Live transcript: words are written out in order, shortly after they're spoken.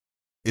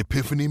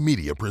Epiphany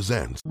Media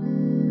presents.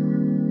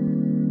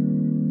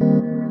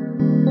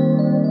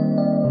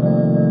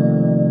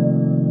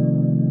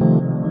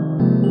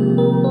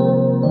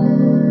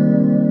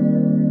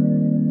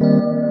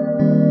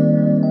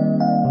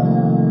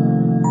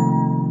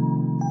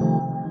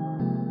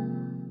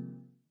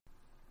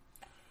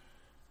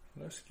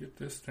 Let's get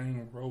this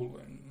thing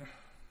rolling.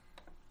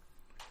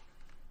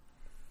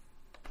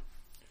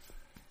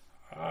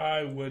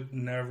 I would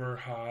never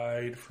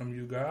hide from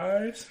you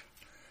guys.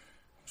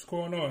 What's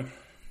going on?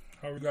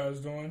 How are you guys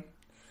doing?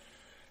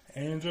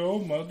 Angel,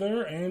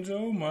 mother.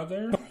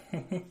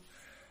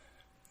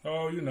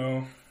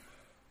 Oh,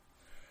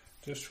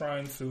 just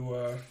trying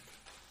to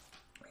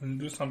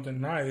do something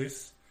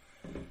nice.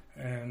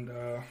 And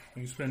when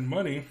you spend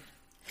money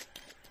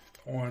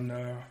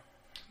on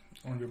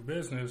your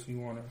business, you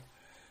want to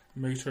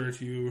make sure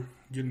that you're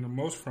getting the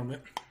most from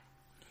it.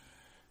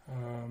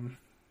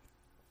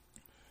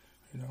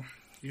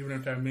 Even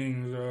if that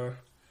means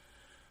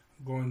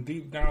going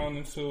deep down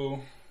into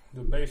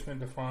the basement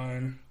to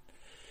find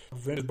a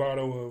vintage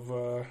bottle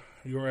of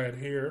You're At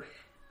Here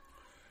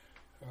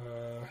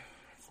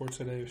for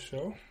today's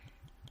show.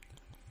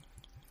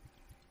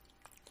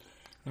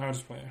 No, I'm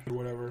just playing.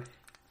 Whatever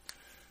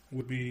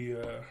would be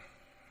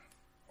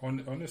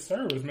on this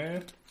service,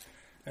 man.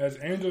 As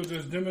Angel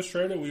just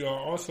demonstrated, we are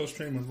also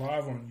streaming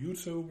live on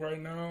YouTube right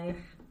now.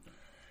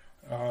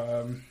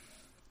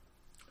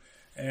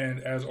 And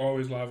as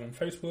always, live on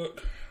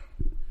Facebook.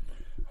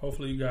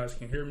 Hopefully you guys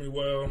can hear me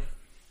well.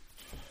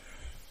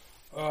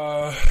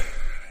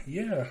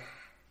 Yeah.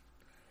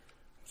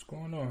 What's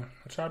going on?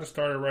 I tried to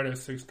start it right at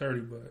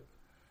 6:30, but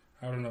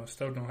I don't know.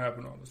 Stuff don't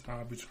happen all the time.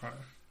 I'll be trying.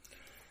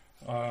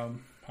 I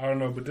don't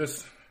know, but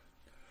this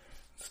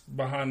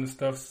behind the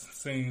stuff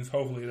scenes,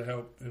 hopefully it'll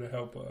help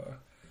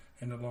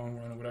in the long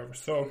run or whatever.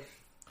 So,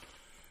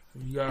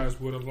 if you guys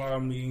would allow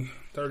me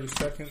 30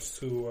 seconds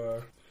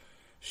to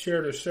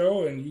share the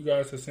show, and you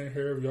guys that's in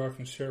here, if y'all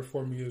can share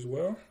for me as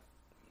well,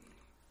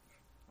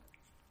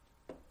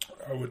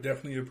 I would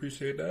definitely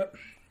appreciate that.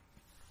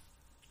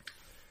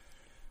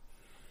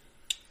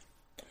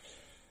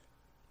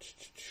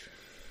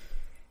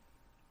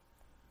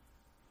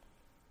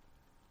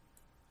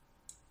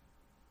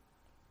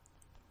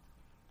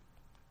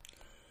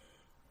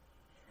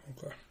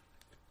 Okay.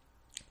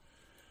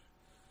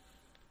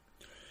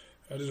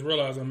 I just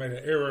realized I made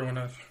an error when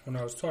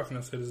I was talking.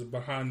 I said it's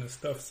behind the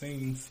stuff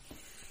scenes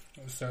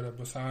instead of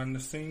behind the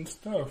scenes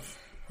stuff.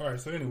 All right.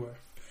 So anyway,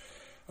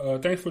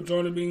 thanks for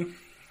joining me.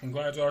 I'm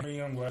glad y'all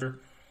here. I'm glad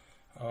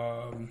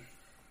on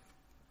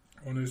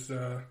this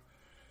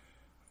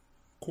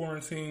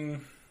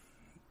quarantine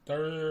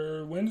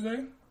third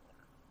Wednesday.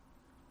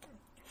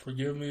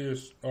 Forgive me,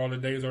 all the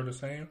days are the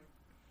same.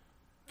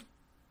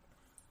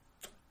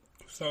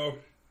 So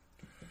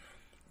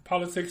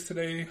politics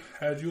today,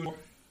 as usual.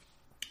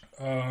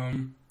 I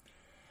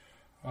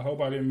hope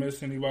I didn't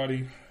miss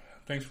anybody.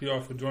 Thanks for y'all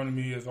for joining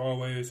me as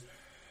always.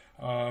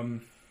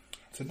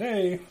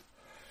 Today,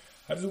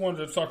 I just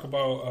wanted to talk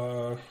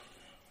about,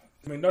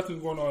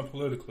 nothing's going on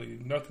politically.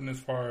 Nothing as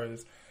far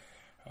as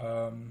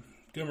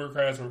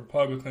Democrats or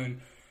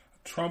Republican.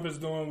 Trump is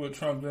doing what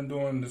Trump's been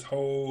doing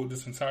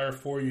this entire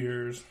 4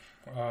 years.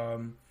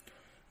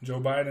 Joe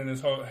Biden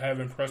is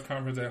having press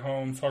conference at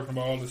home talking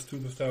about all the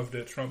stupid stuff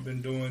that Trump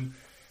been doing,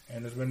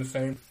 and it's been the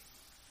same.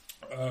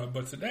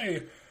 But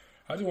today,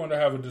 I just wanted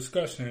to have a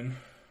discussion.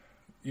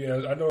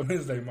 Yeah, I know it's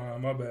Wednesday,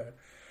 Mom. My bad.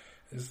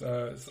 It's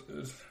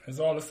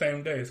all the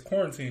same day. It's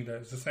quarantine day.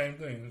 It's the same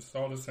thing. It's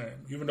all the same.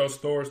 Even though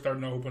stores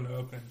starting to open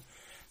up, and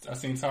I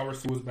seen Tower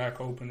C was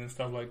back open and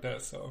stuff like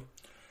that. So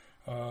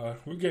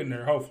we're getting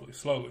there, hopefully,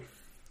 slowly.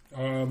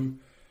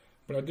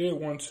 But I did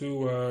want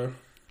to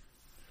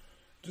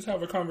just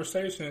have a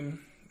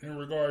conversation in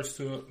regards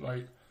to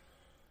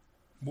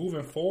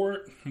moving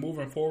forward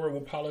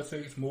with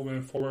politics,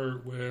 moving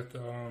forward with,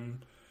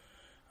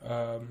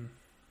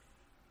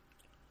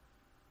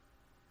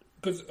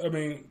 because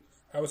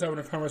I was having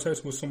a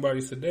conversation with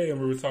somebody today, and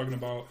we were talking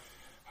about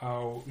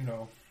how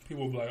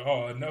people be like,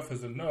 "Oh, enough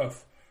is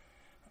enough,"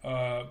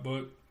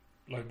 but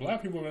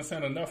black people have been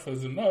saying enough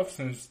is enough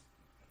since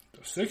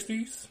the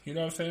 '60s. You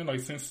know what I'm saying?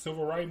 Since the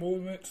civil rights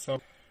movement.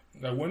 So,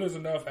 when is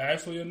enough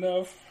actually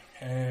enough?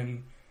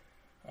 And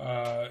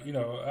I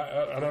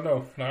don't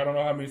know. I don't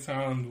know how many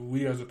times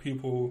we as a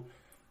people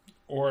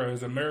or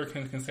as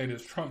Americans can say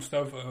this Trump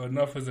stuff,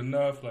 enough is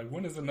enough.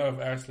 When is enough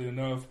actually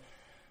enough?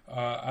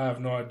 I have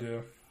no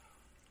idea.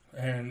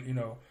 And,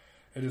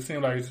 it just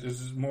seems like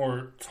it's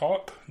more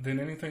talk than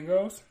anything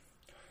else.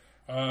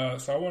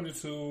 So I wanted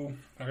to,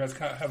 kind of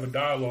have a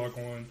dialogue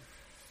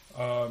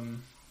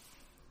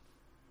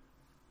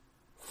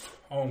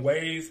on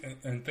ways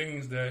and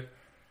things that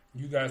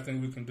you guys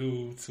think we can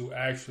do to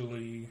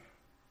actually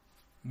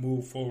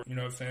move forward, you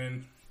know what I'm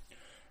saying?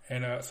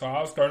 And so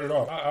I'll start it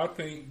off. I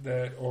think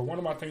that, or one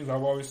of my things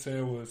I've always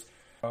said was,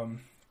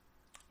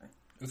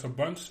 it's a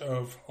bunch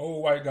of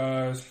old white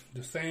guys,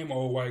 the same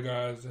old white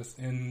guys that's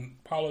in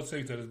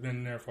politics that has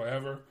been there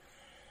forever.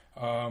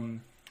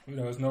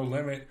 There's no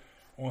limit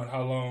on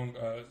how long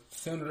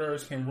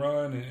senators can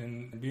run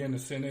and be in the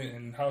Senate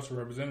and House of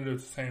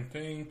Representatives, the same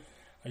thing.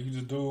 Like, you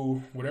just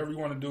do whatever you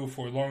want to do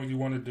for as long as you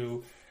want to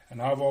do.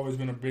 And I've always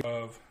been a big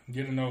of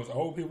getting those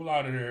old people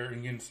out of there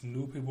and getting some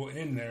new people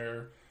in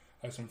there,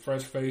 like some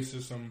fresh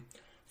faces, some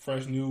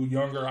fresh, new,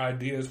 younger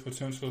ideas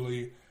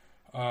potentially,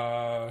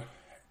 to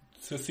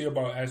see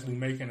about actually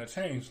making a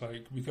change.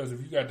 Like, because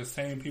if you got the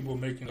same people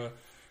making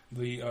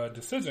the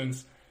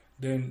decisions,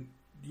 then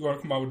you're going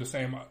to come out with the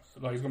same,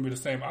 like, it's going to be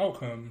the same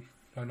outcome,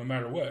 like, no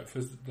matter what. If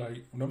it's,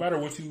 like, no matter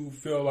what you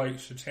feel like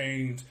should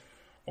change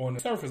on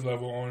the surface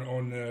level,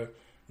 on the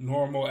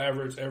normal,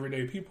 average,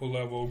 everyday people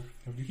level,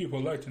 if you keep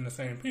electing the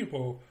same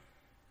people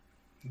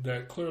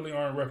that clearly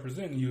aren't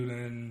representing you,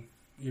 then,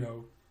 you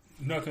know,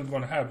 nothing's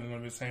going to happen. It's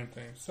going to be the same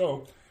thing.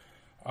 So,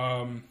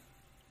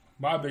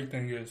 my big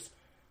thing is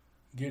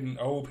getting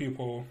old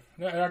people.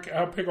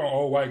 I'll pick on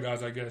old white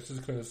guys, I guess,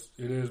 just because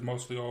it is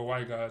mostly old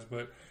white guys,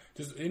 but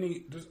just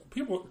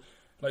people,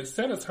 like,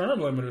 set a term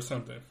limit or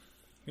something.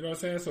 You know what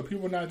I'm saying? So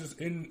people not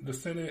just in the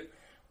Senate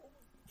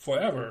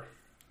forever.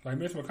 Like,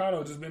 Mitch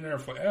McConnell just been there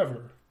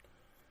forever.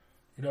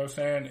 You know what I'm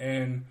saying?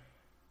 And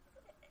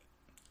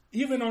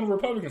even on the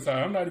Republican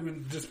side, I'm not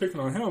even just picking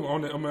on him.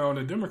 On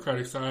the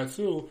Democratic side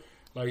too,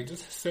 like,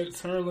 just set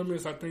term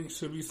limits, I think,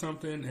 should be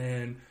something.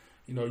 And,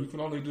 you know, you can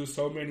only do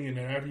so many, and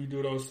then after you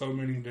do those so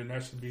many, then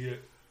that should be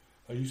it.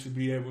 You should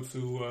be able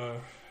to.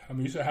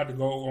 You should have to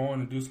go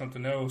on and do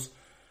something else,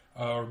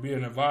 or be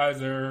an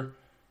advisor,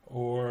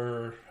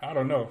 or I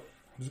don't know.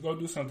 Just go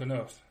do something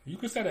else. You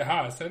could set it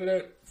high, set it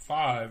at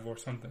 5 or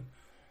something,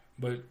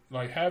 but,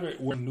 like, have it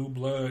with new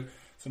blood,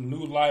 some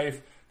new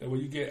life, that way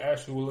you get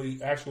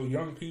actual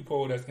young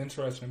people that's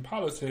interested in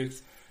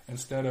politics,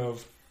 instead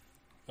of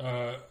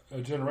a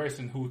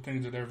generation who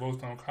thinks that their votes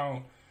don't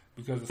count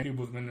because the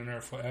people's been in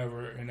there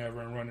forever and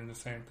ever and running the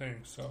same thing.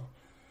 So,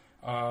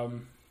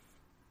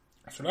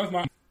 so that's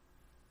my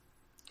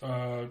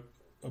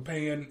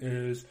opinion,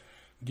 is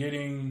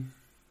getting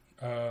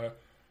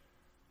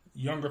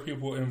younger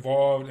people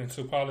involved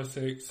into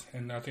politics,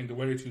 and I think the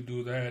way that you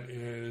do that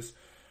is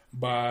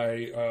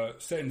by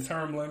setting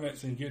term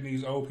limits and getting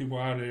these old people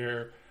out of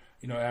there,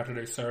 you know, after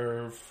they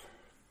serve.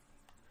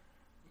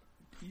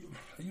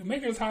 You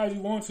make it as high as you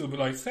want to, but,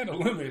 like, set a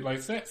limit,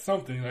 like, set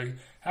something, like,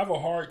 have a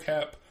hard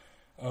cap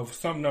of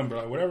some number,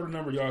 like, whatever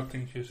number y'all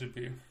think it should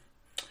be.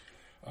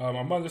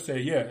 My mother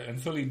said, yeah,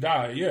 until he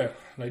died, yeah.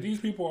 Like, these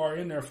people are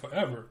in there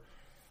forever.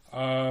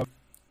 I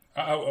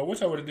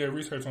wish I would have did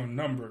research on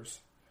numbers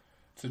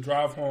to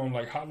drive home,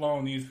 like, how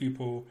long these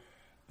people,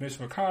 Mitch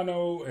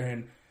McConnell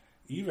and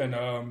even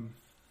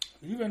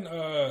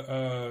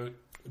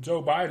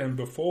Joe Biden,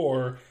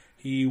 before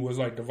he was,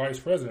 like, the vice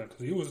president,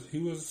 because he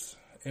was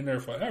in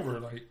there forever.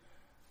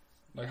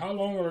 Like how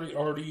long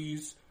are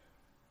these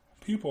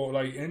people,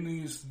 like, in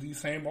these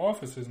same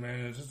offices,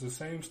 man? It's just the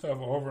same stuff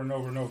over and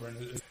over and over.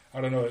 And I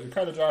don't know. It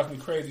kind of drives me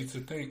crazy to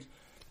think.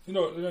 You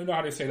know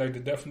how they say, like, the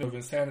definition of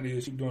insanity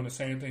is keep doing the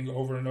same thing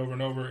over and over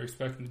and over,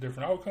 expecting a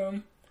different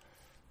outcome.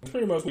 It's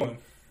pretty much one.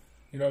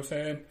 You know what I'm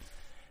saying?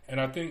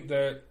 And I think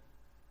that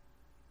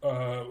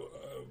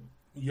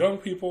young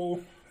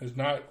people is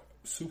not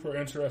super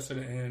interested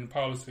in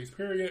politics,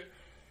 period.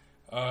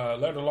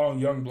 Let alone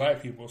young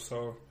black people.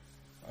 So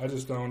I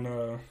just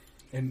don't.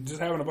 And just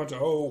having a bunch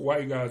of old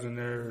white guys in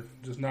there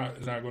is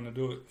not going to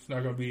do it. It's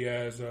not going to be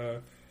as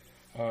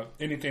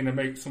anything to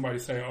make somebody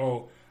say,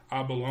 "Oh,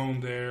 I belong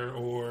there,"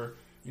 or,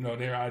 you know,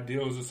 their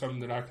ideals is something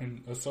that I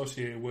can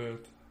associate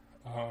with.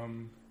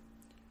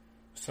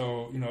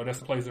 So, you know, that's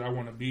the place that I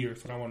want to be, or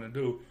what I want to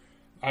do.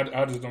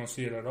 I just don't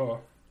see it at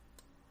all.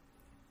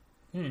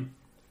 And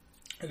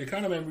it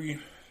kind of made me.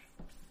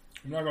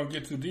 I'm not going to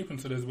get too deep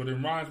into this, but it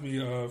reminds me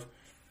of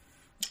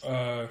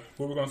what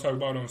we're going to talk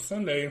about on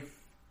Sunday.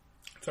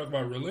 Talk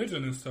about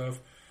religion and stuff.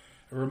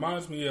 It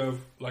reminds me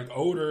of, like,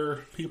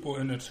 older people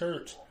in the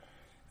church,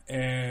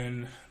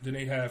 and then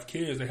they have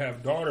kids, they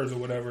have daughters or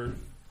whatever,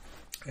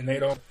 and they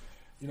don't,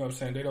 you know what I'm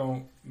saying, they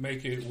don't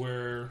make it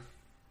where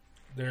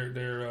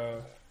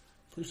they're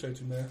appreciate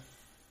you, man.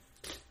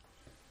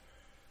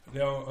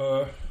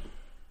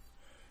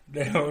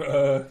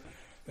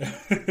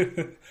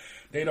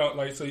 They don't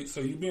like, so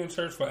you be in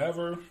church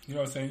forever, you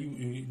know what I'm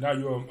saying, now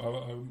you're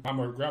a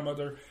mom or a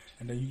grandmother,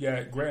 and then you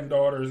got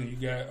granddaughters and you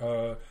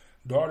got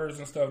daughters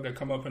and stuff that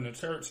come up in the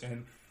church,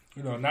 and,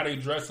 you know, now they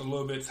dress a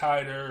little bit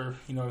tighter,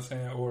 you know what I'm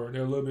saying, or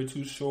they're a little bit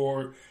too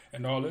short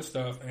and all this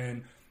stuff,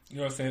 and, you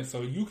know what I'm saying,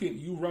 so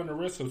you run the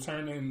risk of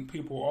turning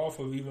people off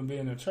of even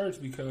being in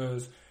church,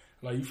 because,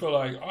 like, you feel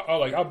like, oh,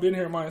 like, I've been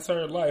here my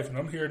entire life and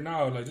I'm here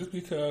now, like, just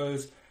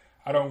because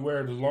I don't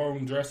wear the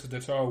long dresses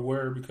that y'all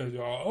wear because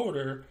y'all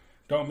older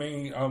don't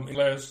mean I'm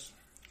less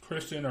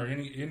Christian or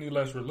any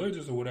less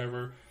religious or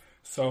whatever.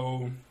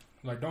 So,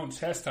 like, don't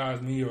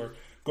chastise me or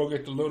go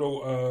get the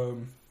little,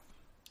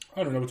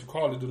 I don't know what you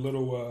call it, the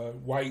little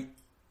white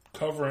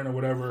covering or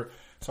whatever,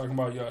 talking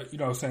about, you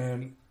know what I'm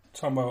saying,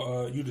 talking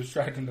about you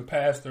distracting the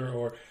pastor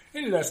or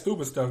any of that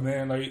stupid stuff,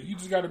 man. Like, you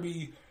just got to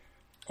be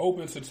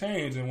open to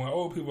change. And when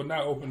old people are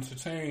not open to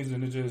change,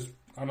 then it just,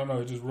 I don't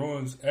know, it just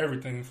ruins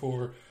everything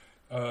for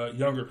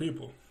younger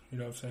people. You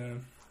know what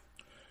I'm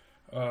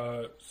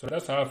saying? So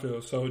that's how I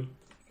feel. So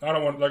I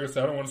don't want, like I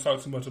said, I don't want to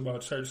talk too much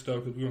about church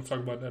stuff because we're going to talk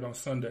about that on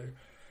Sunday.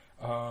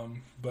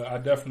 But I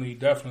definitely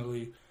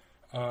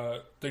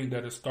think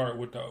that it start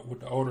with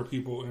the older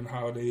people and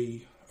how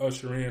they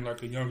usher in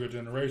like a younger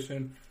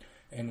generation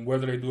and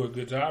whether they do a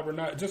good job or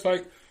not. Just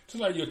like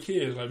your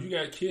kids. Like, you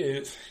got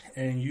kids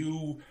and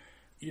you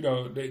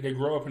know, they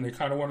grow up and they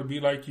kind of want to be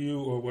like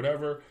you or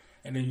whatever,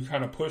 and then you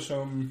kind of push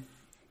them,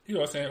 you know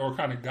what I'm saying, or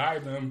kind of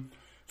guide them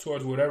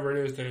towards whatever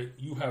it is that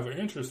you have an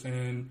interest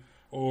in,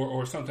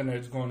 or something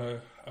that's going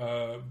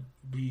to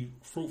be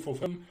fruitful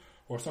for them,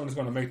 or something that's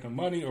going to make them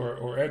money,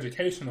 or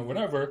education, or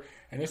whatever.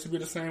 And this would be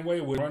the same way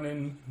with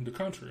running the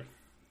country.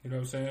 You know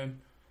what I'm saying?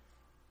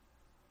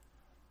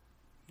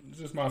 It's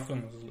just my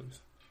feelings, at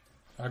least.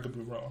 I could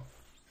be wrong.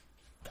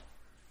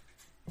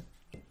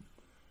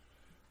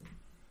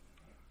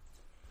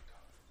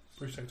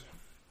 Appreciate you.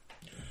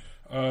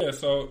 Yeah,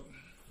 so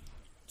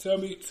tell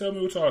me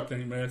what y'all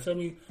think, man. Tell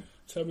me,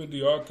 do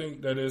y'all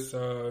think that it's,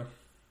 do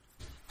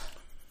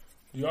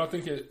y'all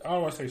think it, I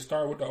don't want to say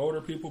start with the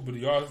older people, but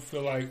do y'all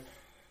feel like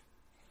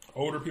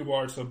older people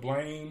are to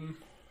blame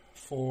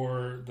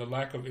for the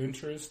lack of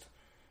interest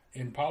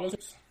in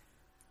politics?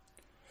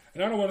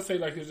 And I don't want to say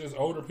like it's just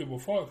older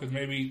people's fault, because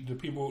maybe the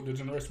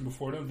generation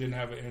before them didn't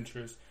have an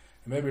interest.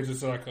 And maybe it's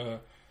just like a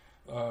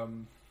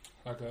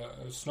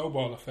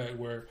snowball effect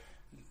where,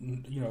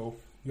 you know,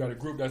 you got a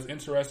group that's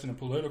interested in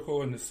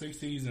political in the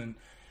 60s and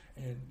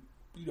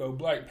you know,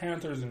 Black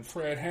Panthers and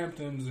Fred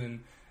Hamptons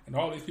and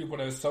all these people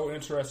that's so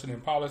interested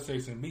in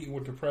politics and meeting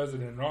with the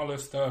president and all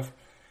this stuff,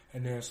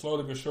 and then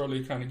slowly but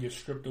surely kind of get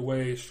stripped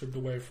away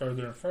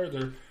further and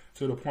further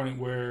to the point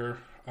where,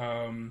 you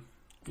know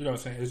what I'm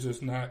saying, it's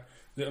just not,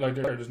 like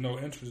there's no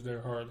interest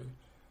there hardly.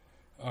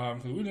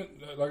 Because we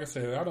didn't, like I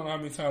said, I don't know how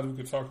many times we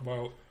could talk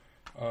about,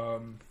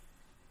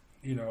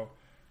 you know,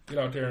 get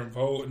out there and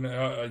vote. And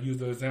I used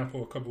the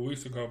example a couple of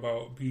weeks ago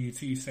about BET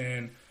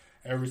saying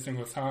every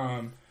single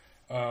time,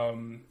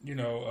 you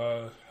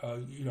know,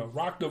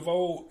 rock the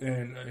vote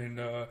and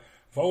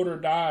vote or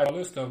die, all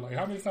this stuff. Like,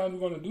 how many times are we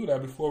going to do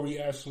that before we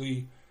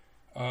actually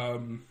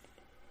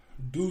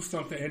do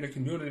something in the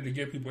community to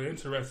get people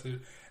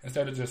interested,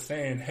 instead of just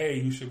saying, hey,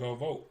 you should go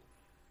vote?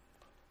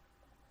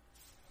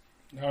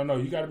 I don't know.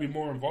 You got to be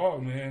more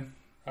involved, man.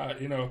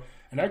 You know,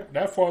 and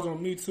that falls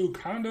on me too,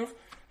 kind of.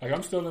 Like,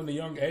 I'm still in the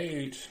young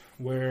age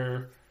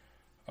where,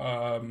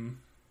 you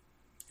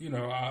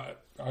know, I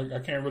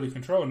can't really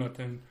control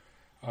nothing,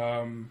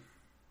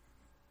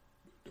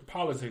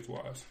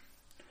 politics-wise.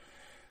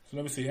 So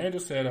let me see. Angel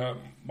said,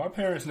 my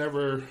parents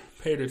never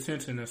paid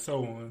attention and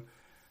so on.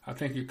 I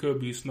think it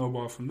could be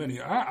snowball for many.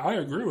 I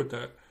agree with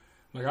that.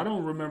 Like, I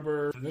don't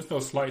remember, there's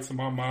no slights to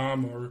my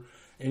mom or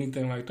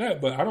anything like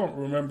that, but I don't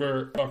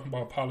remember talking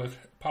about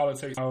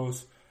politics.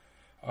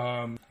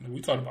 We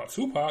talked about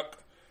Tupac.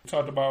 We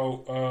talked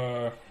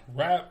about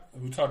rap.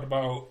 We talked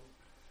about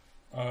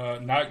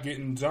not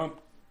getting jumped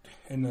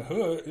in the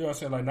hood. You know what I'm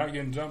saying? Like, not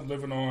getting jumped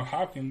living on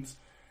Hopkins.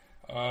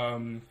 You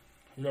know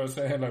what I'm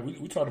saying? Like,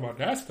 we talked about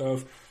that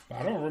stuff. But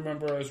I don't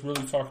remember us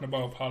really talking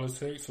about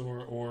politics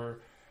or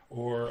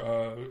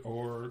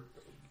what's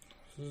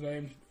his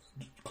name?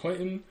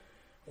 Clinton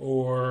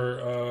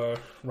or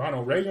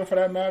Ronald Reagan, for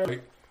that matter.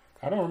 Like,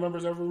 I don't remember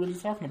us ever really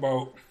talking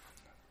about.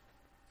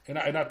 And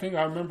I think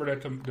I remember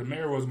that the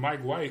mayor was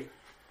Mike White.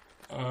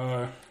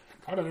 I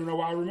don't even know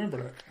why I remember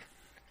that.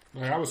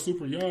 Like, I was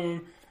super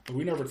young, but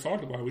we never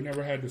talked about it. We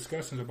never had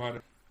discussions about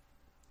it.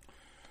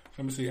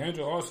 Let me see.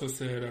 Angel also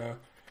said,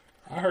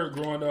 I heard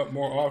growing up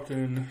more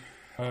often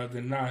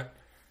than not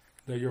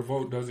that your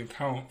vote doesn't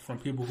count from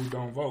people who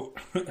don't vote.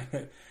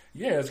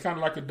 Yeah, it's kind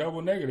of like a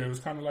double negative. It's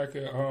kind of like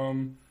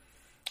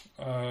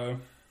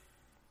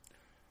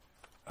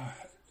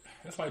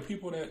it's like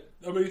people that,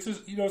 I mean, it's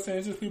just, you know what I'm saying,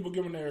 it's just people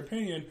giving their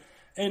opinion,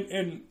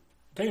 and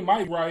they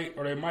might be right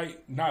or they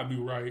might not be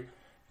right,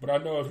 but I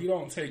know if you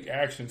don't take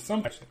action,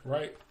 some action,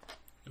 right?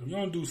 If you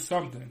don't do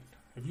something,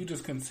 if you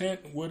just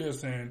content with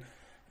it and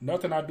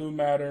nothing I do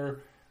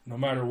matter, no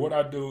matter what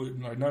I do,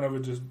 like none of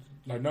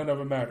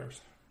it matters,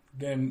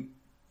 then,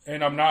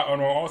 and I'm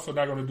also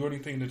not going to do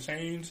anything to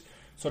change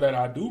so that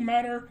I do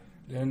matter,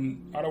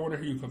 then I don't want to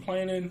hear you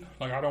complaining.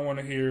 Like, I don't want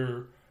to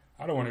hear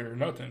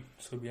nothing,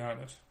 to be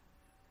honest.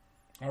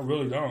 I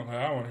really don't. Like,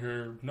 I don't want to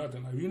hear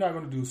nothing. Like, if you're not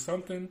going to do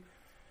something,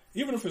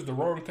 even if it's the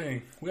wrong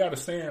thing. We had a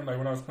saying, like,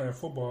 when I was playing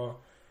football,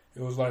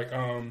 it was like,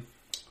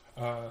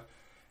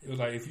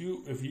 if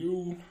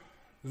you,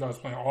 as I was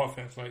playing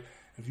offense, like,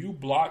 if you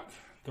block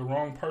the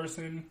wrong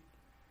person,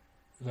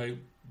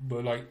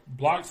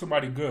 block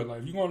somebody good.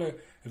 Like, if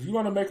you're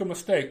gonna make a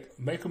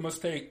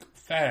mistake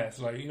fast.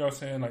 Like, you know what I'm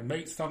saying? Like,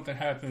 make something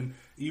happen,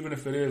 even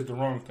if it is the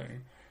wrong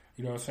thing.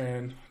 You know what I'm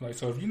saying? Like,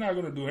 so if you're not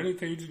gonna do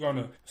anything, you're just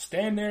gonna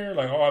stand there,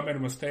 like, oh, I made a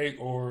mistake,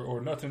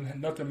 or nothing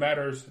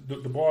matters. The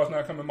ball's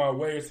not coming my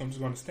way, so I'm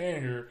just gonna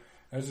stand here.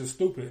 That's just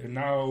stupid. And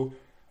now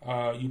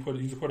you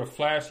just put a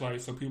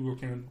flashlight so people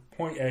can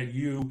point at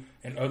you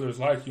and others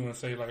like you and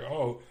say, like,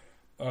 oh,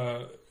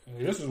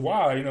 this is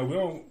why, we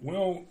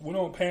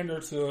don't pander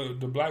to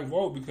the black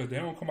vote because they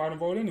don't come out and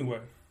vote anyway.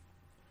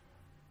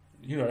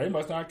 They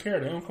must not care.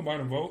 They don't come out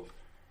and vote.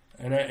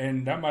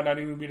 And that might not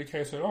even be the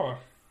case at all.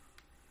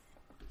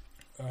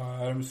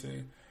 Let me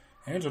see.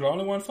 Angel, the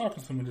only one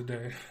talking to me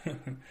today.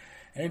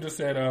 Angel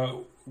said,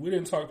 we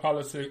didn't talk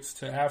politics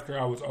till after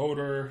I was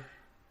older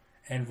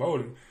and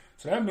voting.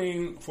 So that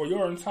means for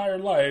your entire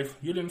life,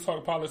 you didn't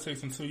talk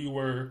politics until you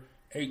were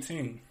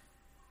 18.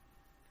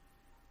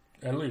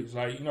 At least.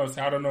 I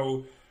don't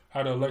know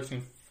how the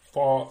election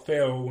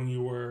failed when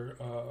you were,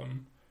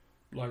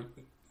 because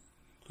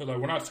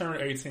when I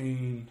turned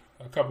 18,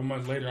 a couple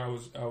months later, I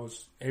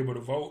was able to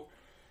vote.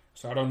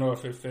 So I don't know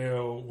if it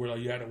failed where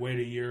you had to wait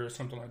a year or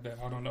something like that.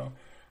 I don't know.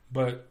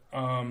 But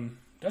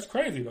that's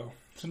crazy, though,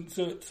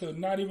 to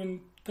not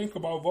even think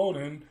about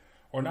voting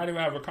or not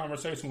even have a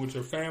conversation with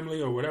your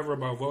family or whatever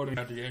about voting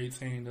after you're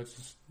 18.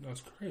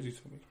 That's crazy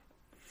to me.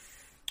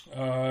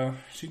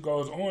 She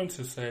goes on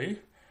to say,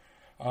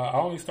 I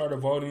only started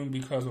voting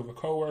because of a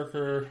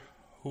coworker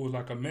who was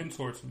like a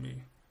mentor to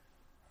me.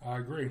 I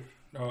agree.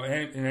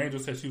 And Angel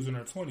said she was in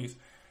her 20s.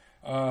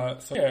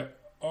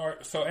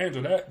 So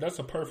Angel, that's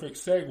a perfect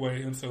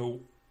segue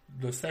into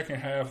the second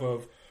half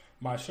of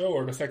my show,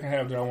 or the second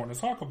half that I want to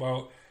talk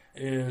about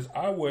is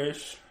I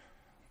wish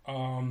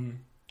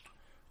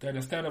that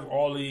instead of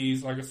all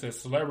these, like I said,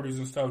 celebrities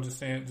and stuff just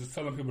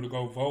telling people to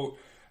go vote,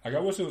 like I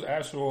wish it was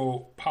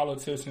actual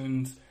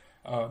politicians,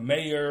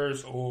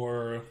 mayors,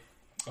 or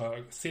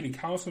city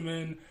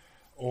councilmen,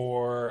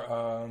 or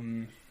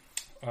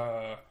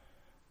I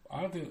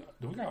don't think,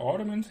 do we got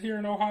aldermen here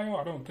in Ohio?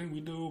 I don't think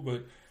we do,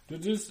 but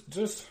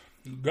just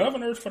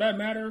governors for that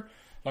matter.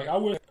 Like I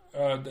wish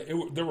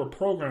there were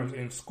programs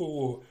in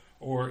school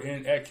or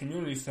at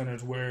community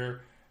centers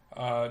where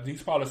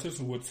these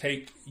politicians would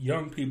take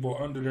young people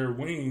under their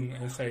wing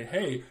and say,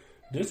 hey,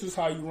 this is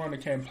how you run a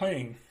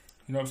campaign.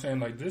 You know what I'm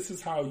saying? Like, this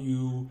is how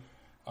you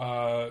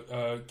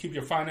keep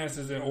your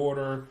finances in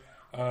order.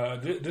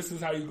 This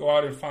is how you go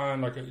out and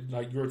find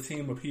like your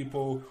team of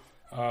people.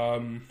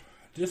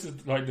 This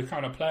is like the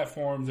kind of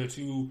platforms that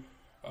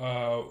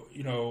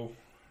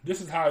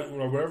this is how,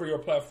 whatever your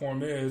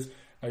platform is,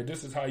 like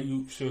this is how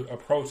you should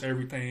approach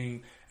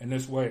everything in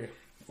this way.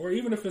 Or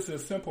even if it's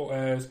as simple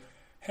as,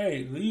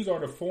 hey, these are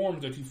the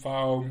forms that you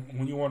file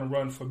when you want to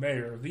run for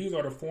mayor. These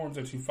are the forms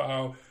that you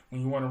file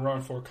when you want to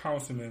run for a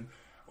councilman,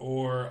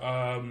 or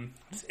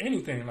just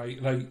anything.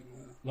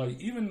 Like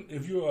even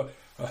if you're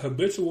a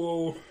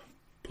habitual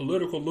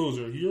political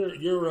loser,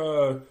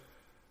 you're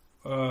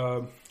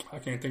I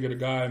can't think of the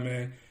guy,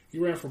 man. He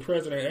ran for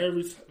president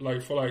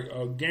for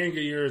a gang of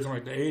years in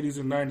like the 80s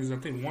and 90s. I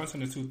think once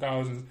in the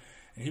 2000s,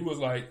 and he was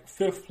like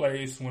 5th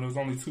place when there was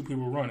only 2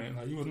 people running.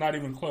 Like he was not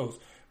even close.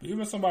 But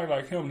even somebody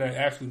like him that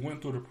actually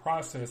went through the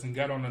process and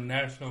got on the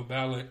national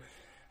ballot,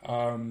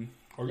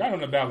 or got on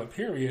the ballot,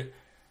 period,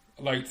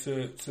 like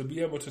to be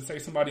able to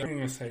take somebody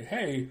and say,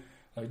 hey,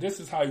 like this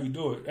is how you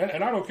do it.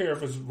 And I don't care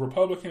if it's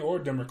Republican or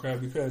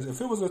Democrat, because if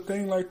it was a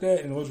thing like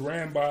that and it was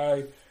ran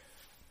by,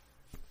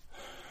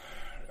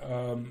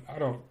 I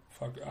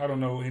don't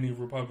know any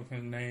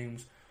Republican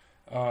names.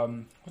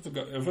 If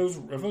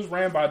it was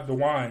ran by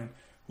DeWine,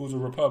 who's a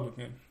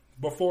Republican,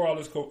 before all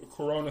this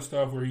Corona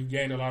stuff, where he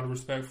gained a lot of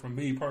respect from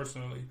me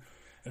personally,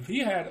 if he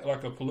had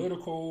like a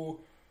political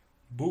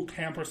boot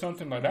camp or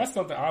something, like that's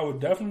something I would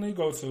definitely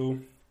go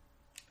to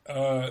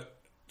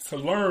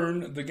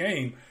learn the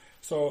game.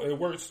 So it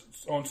works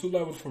on 2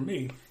 levels for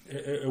me.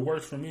 It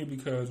works for me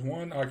because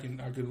 1, I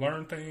can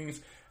learn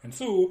things, and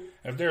 2,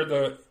 if they're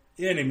the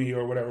enemy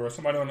or whatever, or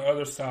somebody on the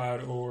other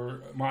side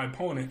or my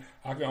opponent,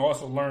 I can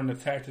also learn the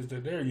tactics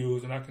that they're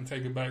using, and I can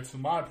take it back to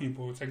my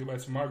people, take it back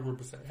to my group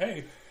and say,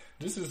 hey,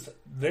 this is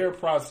their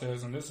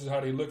process and this is how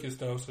they look at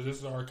stuff, so this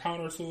is our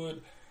counter to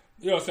it.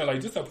 You know what I'm saying?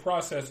 Like just a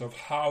process of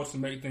how to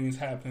make things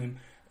happen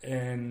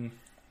and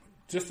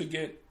just to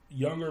get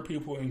younger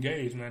people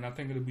engaged, man. I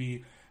think it'll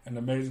be an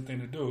amazing thing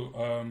to do.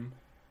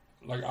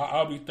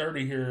 I'll be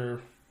 30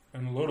 here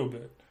in a little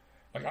bit.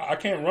 Like, I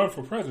can't run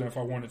for president if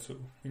I wanted to.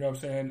 You know what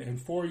I'm saying? In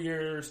 4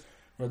 years,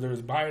 whether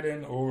it's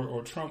Biden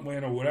or Trump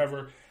win or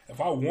whatever, if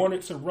I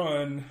wanted to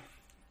run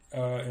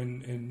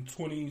in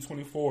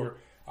 2024,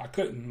 I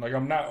couldn't. Like,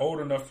 I'm not old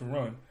enough to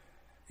run.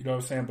 You know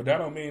what I'm saying? But that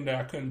don't mean that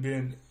I couldn't be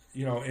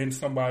in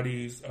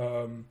somebody's,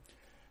 I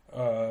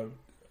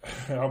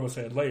would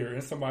say layer,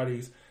 in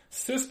somebody's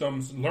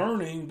systems,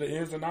 learning the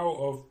ins and outs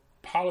of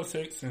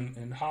politics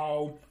and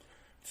how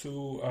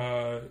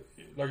to,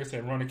 like I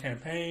said, run a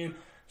campaign,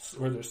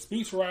 whether it's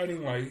speech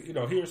writing, like,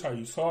 here's how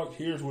you talk,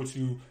 here's what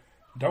you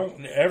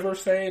don't ever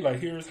say, like,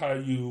 here's how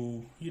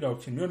you,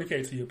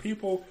 communicate to your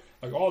people,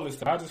 like, all this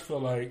stuff. I just feel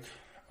like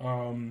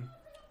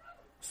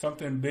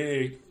something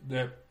big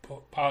that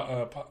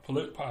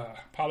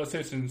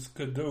politicians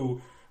could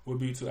do would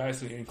be to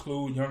actually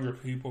include younger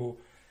people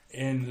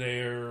in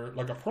their,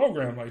 like, a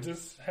program, like,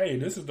 just, hey,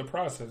 this is the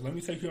process. Let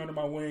me take you under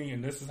my wing,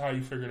 and this is how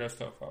you figure that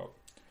stuff out.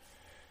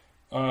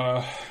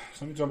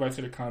 So let me jump back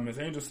to the comments.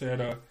 Angel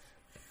said,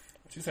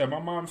 she said, my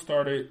mom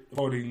started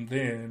voting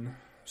then,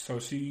 so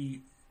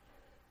she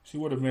she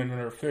would have been in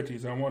her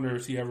 50s. I wonder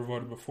if she ever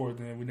voted before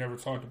then. We never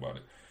talked about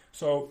it.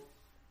 So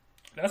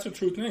that's a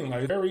true thing.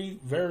 Like, very,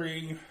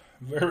 very,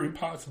 very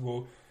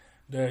possible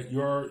that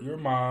your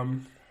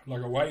mom,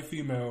 like a white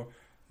female,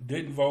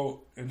 didn't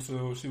vote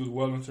until she was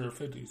well into her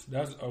 50s.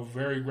 That's a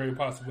very great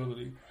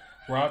possibility.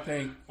 Where I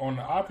think on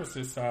the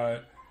opposite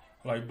side,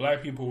 like,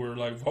 black people were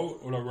like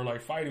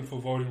fighting for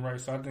voting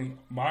rights. So I think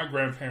my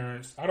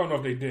grandparents, I don't know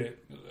if they did.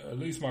 At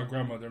least my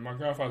grandmother. My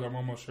grandfather, I'm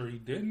almost sure he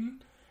didn't.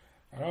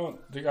 I don't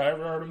think I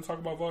ever heard him talk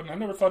about voting. I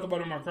never thought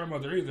about it with my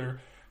grandmother either.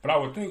 But I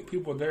would think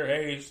people their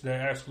age that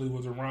actually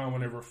was around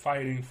when they were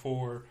fighting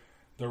for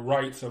the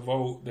right to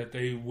vote, that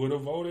they would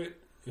have voted,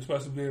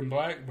 especially being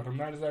black. But I'm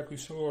not exactly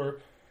sure.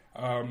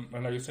 And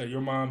like I said,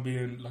 your mom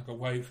being like a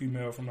white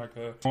female from like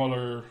a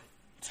smaller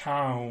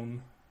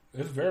town,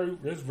 it's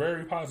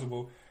very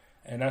possible.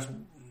 And that's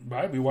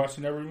might be why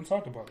she never even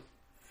talked about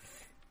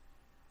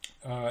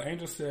it.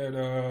 Angel said,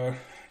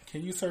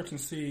 can you search and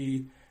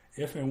see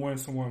if and when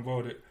someone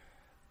voted?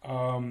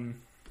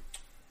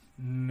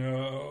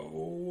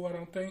 No, I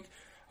don't think.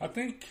 I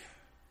think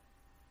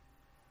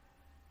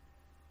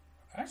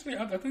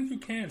you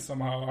can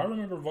somehow. I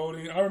remember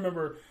voting. I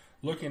remember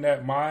looking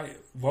at my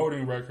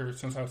voting record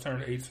since I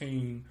turned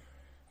 18.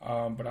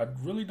 But I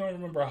really don't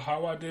remember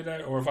how I did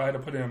that, or if I had to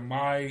put in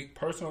my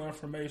personal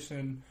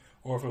information,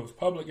 or if it was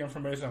public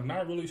information. I'm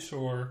not really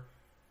sure,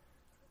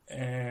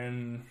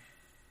 and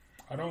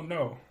I don't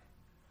know.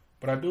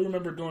 But I do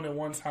remember doing it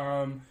one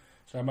time,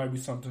 so that might be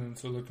something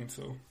to look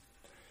into.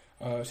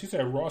 She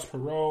said Ross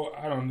Perot.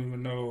 I don't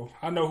even know.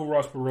 I know who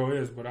Ross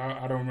Perot is, but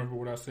I don't remember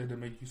what I said to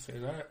make you say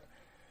that.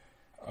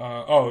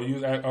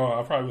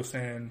 I probably was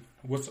saying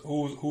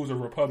who's a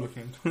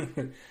Republican.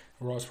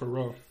 Ross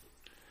Perot.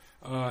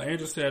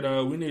 Angel said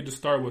we need to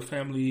start with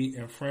family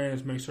and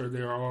friends. Make sure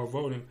they are all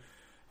voting.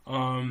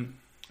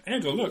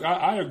 Angel, look,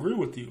 I agree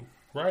with you,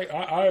 right?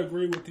 I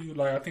agree with you.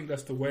 Like, I think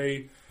that's the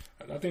way.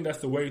 I think that's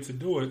the way to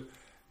do it.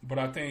 But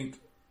I think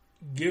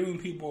giving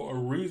people a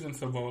reason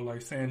to vote,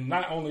 like saying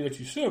not only that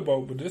you should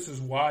vote, but this is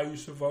why you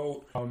should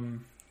vote.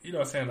 You know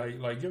what I'm saying?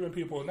 Like giving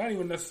people not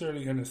even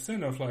necessarily an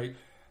incentive, like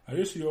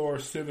this is your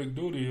civic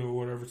duty or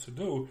whatever to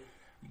do.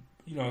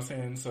 You know what I'm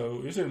saying?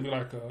 So it shouldn't be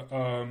like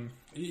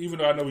even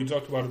though I know we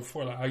joked about it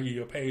before, like I give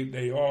you a paid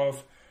day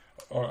off.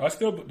 Or don't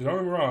get me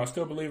wrong, I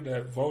still believe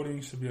that voting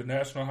should be a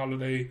national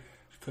holiday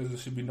because there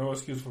should be no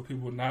excuse for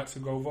people not to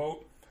go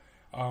vote.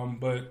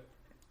 But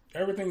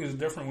everything is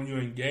different when you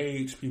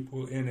engage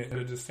people in it.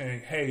 They're just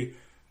saying, hey,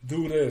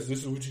 do this.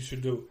 This is what you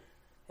should do.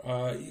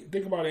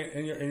 Think about it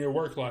in your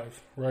work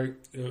life, right?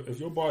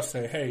 If your boss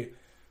say, hey,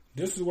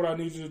 this is what I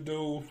need you to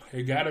do.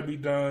 It got to be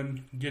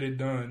done. Get it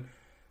done.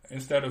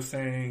 Instead of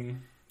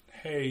saying,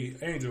 hey,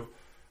 Angel,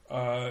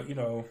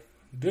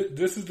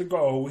 this is the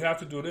goal. We have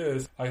to do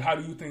this. Like, how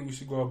do you think we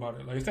should go about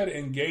it? Like, instead of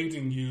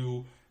engaging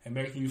you and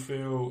making you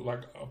feel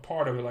like a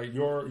part of it, like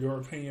your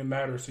opinion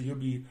matters. So you'll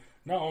be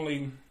not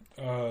only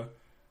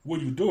will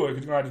you do it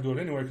because you're going to have to do it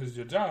anyway because it's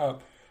your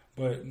job,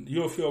 but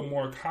you'll feel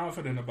more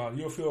confident about it.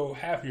 You'll feel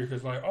happier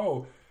because, like,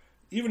 oh,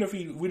 even if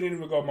we didn't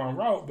even go my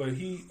route, but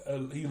he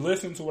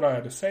listened to what I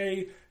had to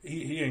say.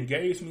 He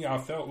engaged me. I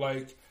felt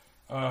like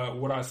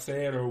what I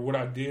said or what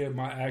I did,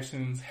 my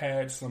actions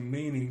had some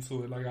meaning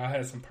to it. Like, I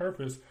had some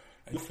purpose.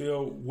 And you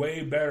feel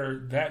way better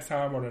that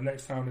time or the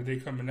next time that they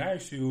come and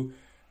ask you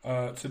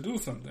to do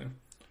something.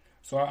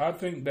 So I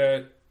think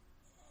that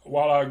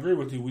while I agree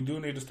with you, we do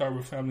need to start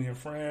with family and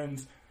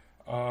friends,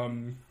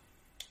 old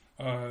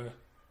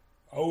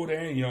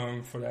and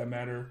young for that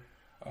matter.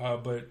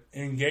 But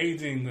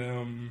engaging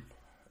them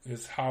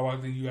is how I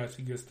think you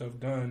actually get stuff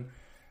done.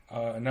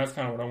 And that's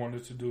kind of what I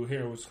wanted to do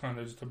here, was kind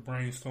of just to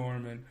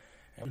brainstorm and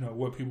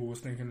what people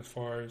was thinking as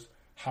far as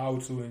how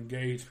to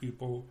engage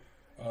people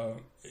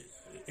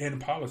in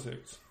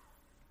politics.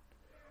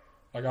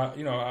 Like,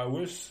 I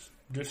wish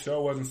this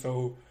show wasn't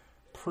so,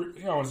 I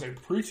don't want to say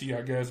preachy,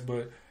 I guess,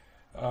 but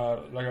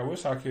like, I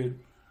wish I could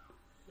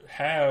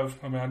have,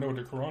 I know with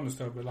the corona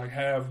stuff, but like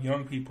have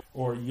young people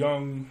or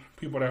young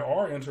people that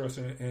are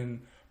interested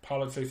in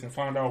politics and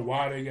find out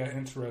why they got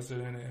interested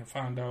in it and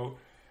find out,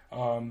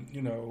 was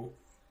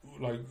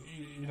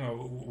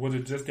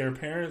it just their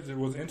parents that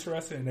was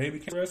interested and they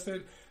became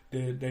interested?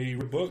 Did they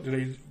read a book? Did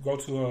they go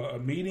to a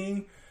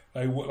meeting?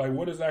 Like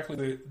what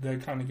exactly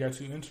that kind of got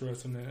you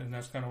interested in it? And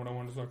that's kind of what I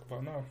want to talk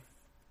about now.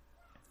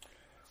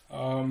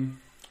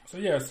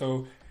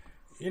 So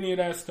any of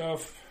that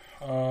stuff,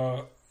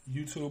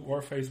 YouTube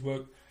or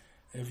Facebook,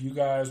 if you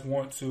guys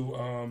want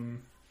to,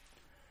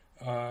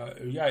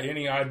 if you got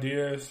any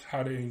ideas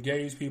how to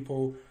engage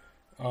people,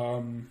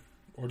 or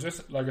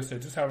just, like I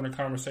said, just having a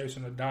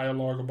conversation, a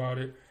dialogue about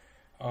it,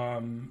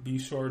 be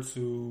sure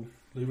to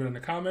leave it in the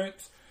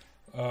comments.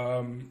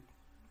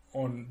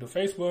 On the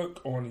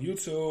Facebook, on the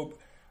YouTube,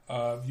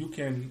 you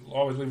can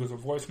always leave us a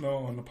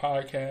voicemail on the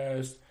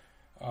podcast,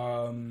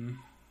 on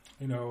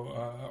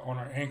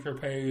our Anchor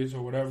page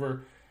or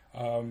whatever.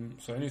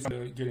 So anytime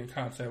to get in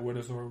contact with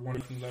us or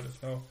want to let us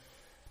know.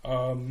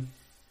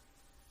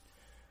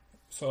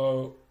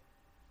 So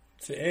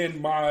to end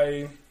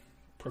my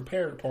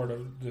prepared part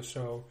of the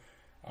show,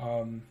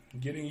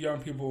 Getting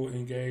young people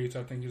engaged,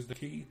 I think, is the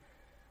key.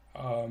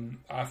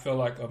 I feel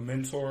like a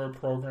mentor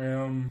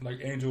program, like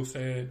Angel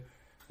said,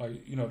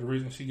 like, the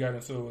reason she got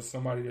into it was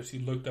somebody that she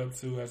looked up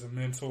to as a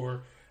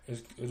mentor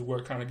is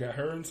what kind of got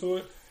her into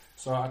it.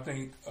 So I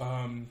think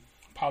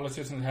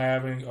politicians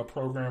having a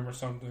program or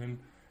something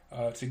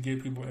to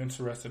get people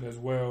interested as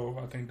well,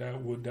 I think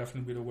that would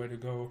definitely be the way to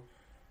go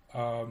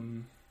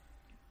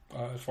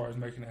as far as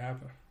making it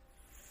happen.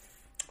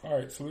 All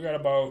right, so we got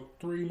about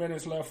 3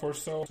 minutes left or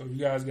so. So if you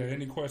guys got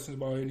any questions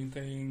about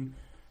anything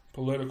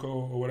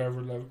political or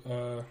whatever,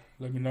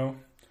 let me know.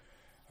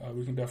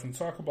 We can definitely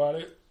talk about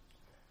it.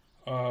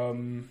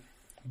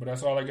 But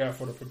that's all I got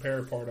for the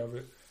prepared part of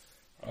it.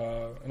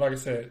 And like I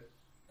said,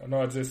 I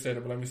know I just said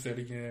it, but let me say it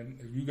again.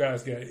 If you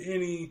guys got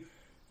any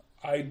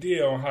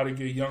idea on how to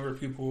get younger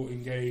people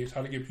engaged,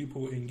 how to get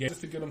people engaged,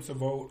 just to get them to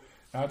vote,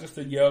 not just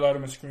to yell at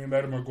them and scream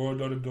at them or go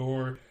door to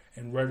door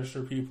and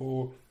register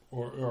people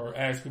or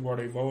ask people are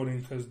they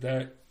voting, because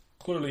that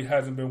clearly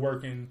hasn't been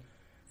working,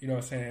 you know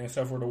what I'm saying,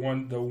 except for the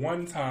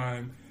one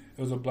time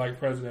it was a black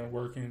president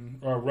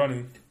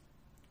running,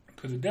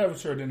 because it definitely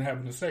sure didn't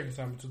happen the second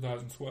time in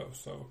 2012.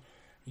 So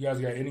if you guys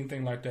got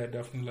anything like that,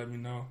 definitely let me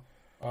know.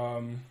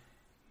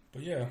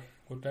 But yeah,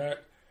 with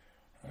that,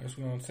 I guess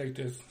we're gonna take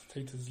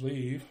this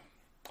leave.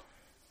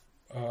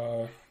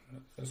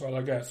 That's all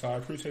I got. So I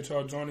appreciate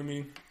y'all joining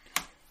me.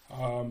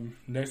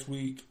 Next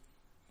week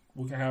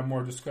we can have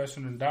more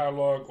discussion and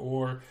dialogue,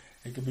 or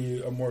it could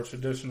be a more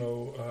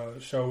traditional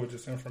show with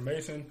just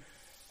information.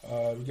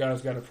 If you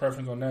guys got a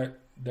preference on that,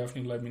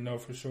 definitely let me know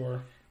for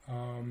sure.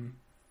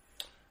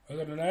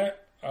 Other than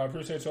that, I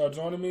appreciate y'all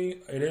joining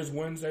me. It is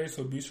Wednesday,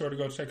 so be sure to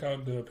go check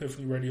out the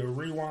Epiphany Radio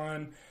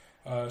Rewind,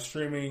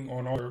 streaming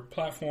on all your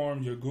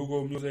platforms, your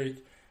Google Music,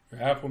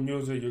 your Apple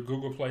Music, your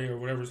Google Play, or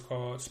whatever it's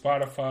called,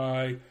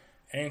 Spotify,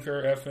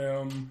 Anchor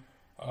FM.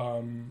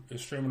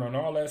 It's streaming on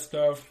all that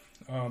stuff.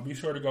 Be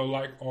sure to go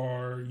like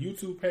our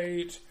YouTube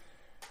page.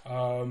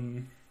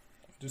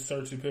 Just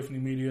search Epiphany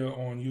Media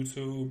on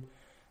YouTube.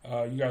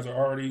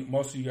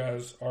 Most of you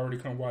guys already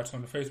come watch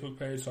on the Facebook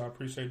page, so I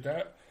appreciate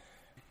that.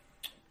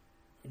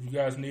 If you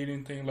guys need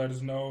anything, let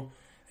us know.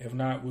 If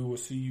not, we will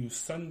see you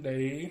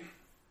Sunday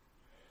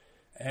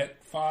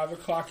at 5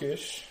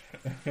 o'clock-ish.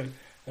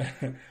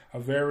 A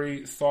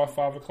very soft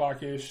 5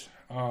 o'clock-ish,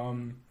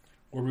 where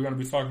we're going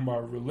to be talking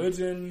about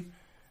religion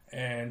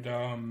and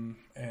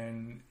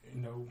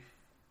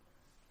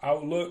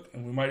outlook,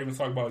 and we might even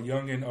talk about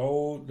young and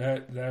old,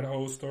 that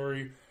whole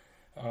story.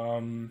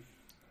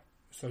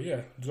 So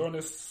yeah, join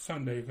us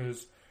Sunday,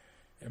 because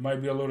it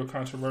might be a little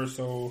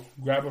controversial.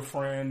 Grab a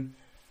friend,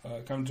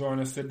 come join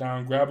us, sit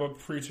down, grab a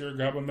preacher,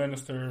 grab a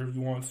minister if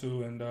you want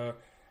to, and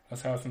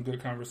let's have some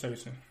good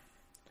conversation.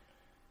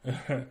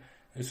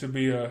 It should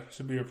be a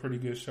pretty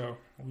good show.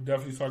 We're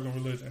definitely talking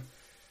religion.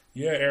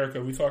 Yeah,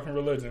 Erica, we talking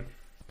religion.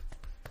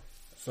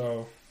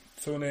 So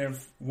tune in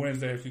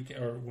Wednesday if you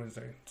can, or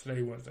Wednesday.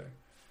 Today Wednesday.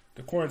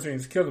 The quarantine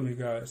is killing me,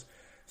 guys.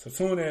 So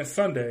tune in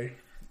Sunday.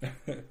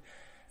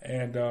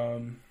 And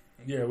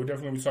yeah, we're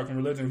definitely gonna be talking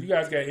religion. If you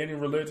guys got any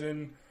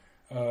religion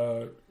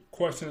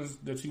questions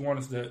that you want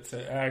us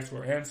to ask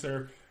or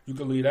answer, you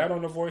can leave that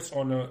on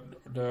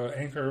the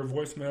Anchor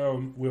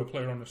voicemail. We'll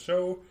play it on the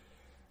show.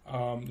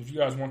 If you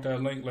guys want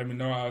that link, let me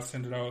know. I'll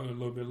send it out a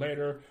little bit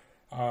later.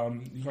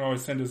 You can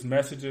always send us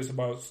messages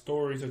about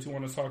stories that you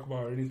want to talk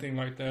about or anything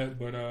like that.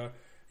 But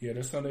yeah,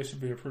 this Sunday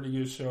should be a pretty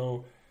good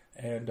show,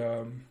 and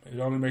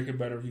it'll only make it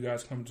better if you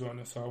guys come join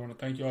us. So I want to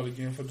thank you all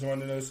again for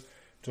joining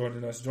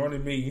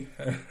me,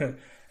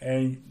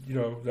 and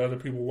the other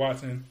people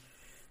watching.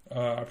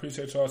 I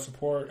appreciate y'all's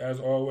support as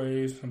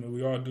always. I mean,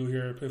 we all do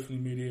here at Epiphany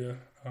Media.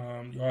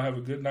 Y'all have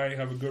a good night.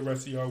 Have a good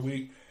rest of y'all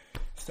week.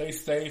 Stay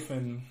safe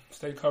and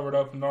stay covered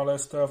up and all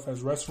that stuff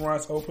as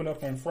restaurants open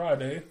up on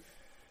Friday.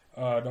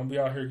 Don't be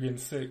out here getting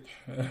sick.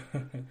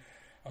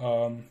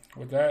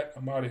 With that,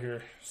 I'm out of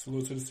here.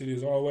 Salute to the city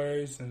as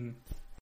always, and